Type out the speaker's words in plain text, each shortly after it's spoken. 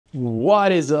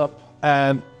What is up,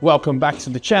 and welcome back to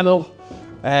the channel.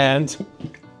 And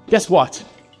guess what?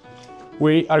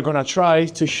 We are gonna try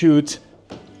to shoot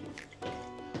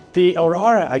the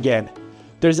Aurora again.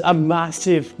 There's a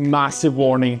massive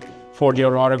warning for the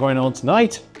Aurora going on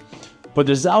tonight, but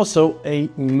there's also a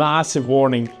massive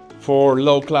warning for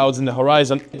low clouds in the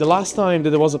horizon. The last time that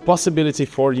there was a possibility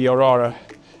for the Aurora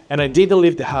and I didn't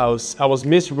leave the house, I was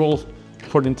miserable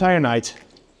for the entire night.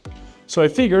 So I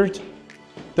figured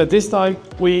that this time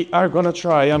we are gonna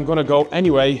try. I'm gonna go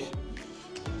anyway.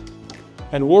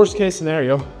 And worst case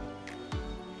scenario,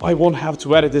 I won't have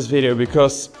to edit this video,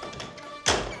 because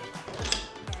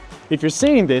if you're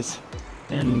seeing this,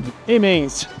 it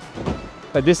means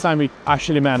that this time we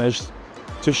actually managed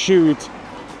to shoot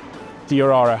the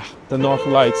Aurora, the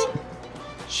Northern Lights.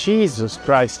 Jesus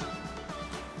Christ.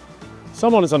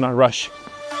 Someone is on a rush.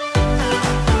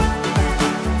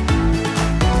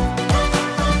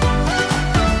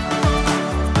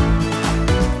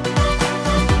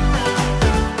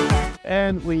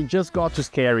 And we just got to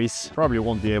Scaries. Probably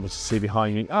won't be able to see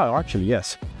behind me. Oh, actually,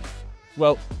 yes.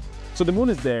 Well, so the moon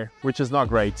is there, which is not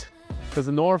great, because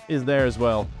the north is there as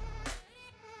well.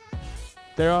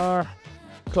 There are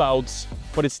clouds,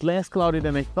 but it's less cloudy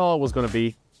than I thought it was going to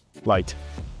be. Light.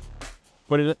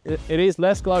 But it is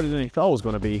less cloudy than I thought it was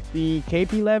going to be. The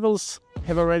KP levels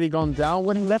have already gone down.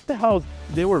 When I left the house,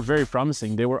 they were very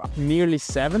promising. They were nearly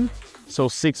 7, so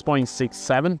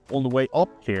 6.67 on the way up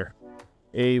here.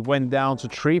 It went down to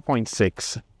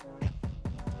 3.6.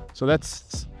 So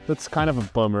that's kind of a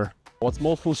bummer. What's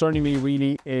most concerning me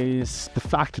really is the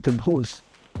fact that the moon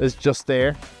is just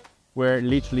there, where it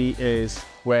literally is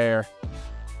where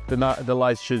the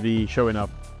lights should be showing up.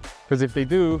 Because if they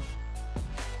do,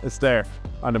 it's there,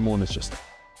 and the moon is just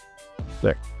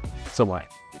there, somewhere.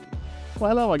 Well,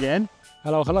 hello again.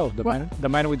 Hello, hello. The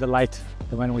man with the light.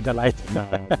 The man with the light. No,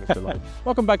 with the light.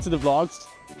 Welcome back to the vlogs.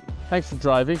 Thanks for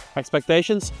driving.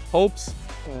 Expectations, hopes,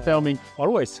 tell me.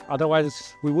 Always.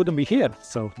 Otherwise, we wouldn't be here.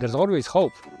 So there's always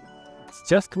hope. It's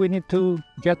just we need to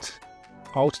get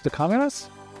out the cameras,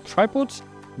 tripods,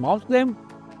 mount them,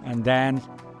 and then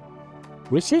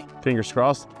we'll see. Fingers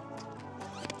crossed.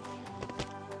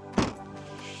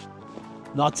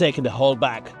 Not taking the whole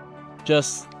back.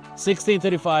 Just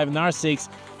 1635 and R6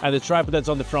 and the tripod that's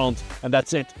on the front, and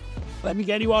that's it. Let me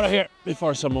get you out of here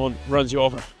before someone runs you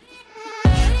over.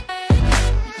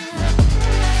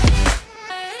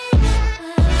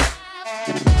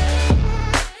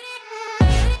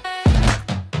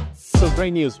 So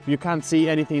great news, you can't see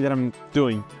anything that I'm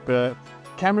doing, but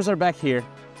cameras are back here,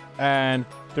 and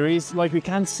there is, like, we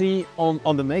can't see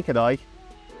on the naked eye,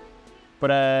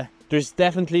 but there's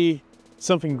definitely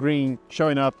something green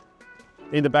showing up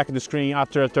in the back of the screen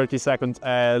after a 30-second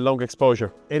long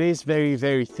exposure. It is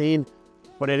very thin,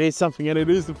 but it is something, and it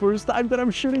is the first time that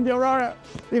I'm shooting the Aurora,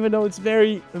 even though it's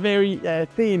very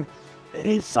thin. It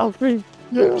is something.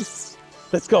 Yes.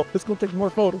 Let's go take more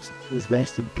photos. It's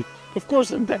best to be. Of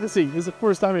course I'm dancing. It's the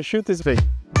first time I shoot this thing.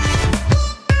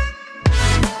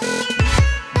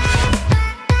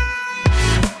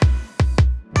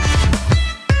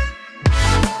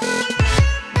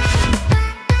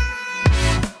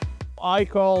 I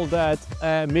call that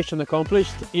mission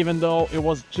accomplished, even though it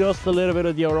was just a little bit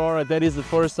of the Aurora. That is the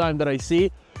first time that I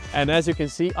see. And as you can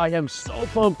see, I am so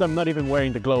pumped. I'm not even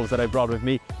wearing the gloves that I brought with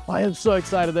me. I am so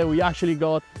excited that we actually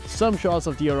got some shots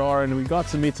of the Aurora, and we got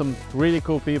to meet some really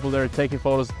cool people that are taking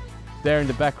photos there in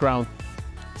the background.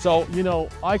 So, you know,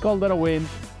 I call that a win.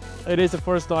 It is the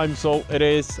first time, so it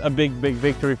is a big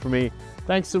victory for me.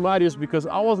 Thanks to Marius, because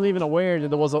I wasn't even aware that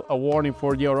there was a warning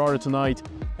for the Aurora tonight.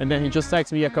 And then he just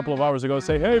texted me a couple of hours ago,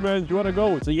 say, hey man, do you want to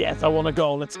go? So yes, I want to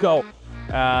go, let's go.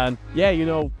 And yeah, you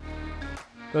know,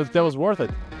 that was worth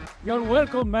it. You're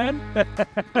welcome, man.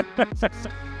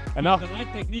 Enough. The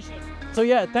light technician. So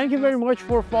yeah, thank you very much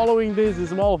for following this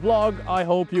small vlog. I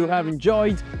hope you have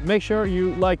enjoyed. Make sure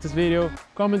you like this video,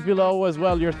 comment below as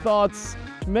well your thoughts.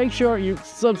 Make sure you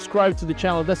subscribe to the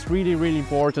channel, that's really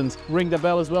important. Ring the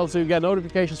bell as well so you get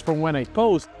notifications from when I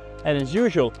post. And as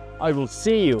usual, I will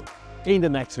see you in the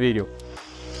next video.